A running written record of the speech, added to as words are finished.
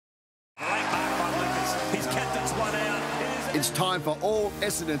His captain's one out. It's time for all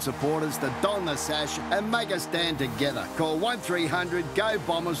Essendon supporters to don the sash and make a stand together. Call 1300 GO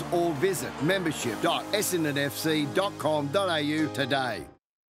Bombers or visit membership.essendonfc.com.au today.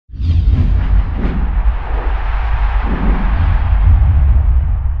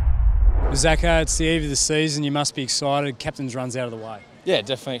 Zaka, it's the eve of the season. You must be excited. Captain's run's out of the way. Yeah,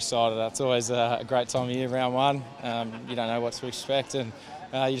 definitely excited. It's always a great time of year, round one. You don't know what to expect, and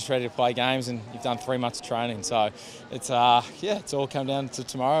you're just ready to play games, and you've done 3 months of training. So it's it's all come down to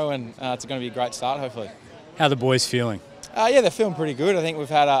tomorrow, and it's going to be a great start, hopefully. How are the boys feeling? Yeah, they're feeling pretty good. I think we've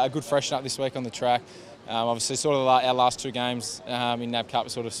had a good freshen up this week on the track. Obviously, sort of our last 2 games in NAB Cup, we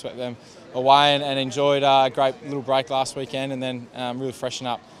sort of swept them away and enjoyed a great little break last weekend, and then really freshen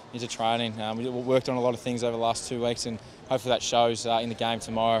up into training. We worked on a lot of things over the last 2 weeks, and hopefully that shows in the game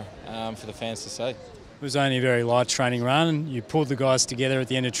tomorrow for the fans to see. It was only a very light training run. You pulled the guys together at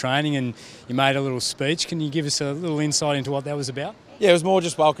the end of training and you made a little speech. Can you give us a little insight into what that was about? Yeah, it was more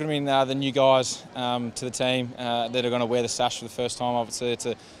just welcoming the new guys to the team that are going to wear the sash for the first time. Obviously, it's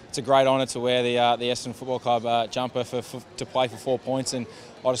a great honour to wear the Essendon Football Club jumper to play for 4 points, and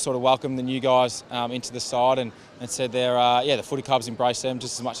I just sort of welcomed the new guys into the side and said the footy club's embraced them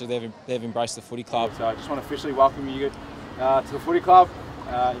just as much as they've embraced the footy club. So I just want to officially welcome you to the footy club.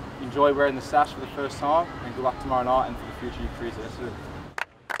 Enjoy wearing the sash for the first time, and good luck tomorrow night and for the future of your careers at Essendon.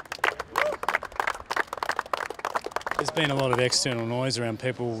 There's been a lot of external noise around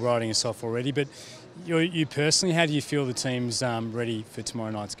people writing us off already, but you personally, how do you feel the team's ready for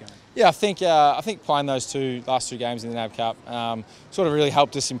tomorrow night's game? Yeah, I think playing those last two games in the NAB Cup sort of really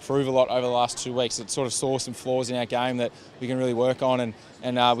helped us improve a lot over the last 2 weeks. It sort of saw some flaws in our game that we can really work on, and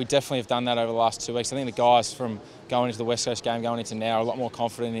we definitely have done that over the last 2 weeks. I think the guys from going into the West Coast game, going into now, are a lot more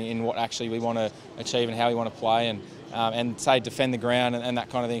confident in what actually we want to achieve and how we want to play, and say defend the ground and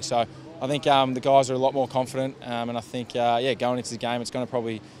that kind of thing. So I think the guys are a lot more confident, and I think going into the game, it's going to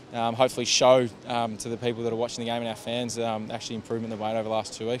probably hopefully show to the people that are watching the game and our fans actually improvement in the weight over the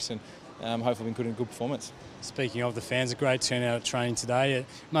last 2 weeks, and hopefully we put in a good performance. Speaking of the fans, a great turnout at training today. It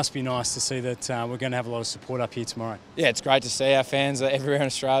must be nice to see that we're going to have a lot of support up here tomorrow. Yeah, it's great to see our fans everywhere in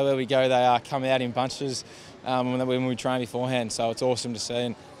Australia. We go, they come out in bunches when we train beforehand. So it's awesome to see,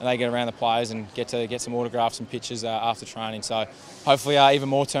 and they get around the players and get some autographs and pictures after training. So hopefully even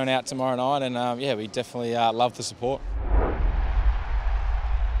more turnout tomorrow night, and we definitely love the support.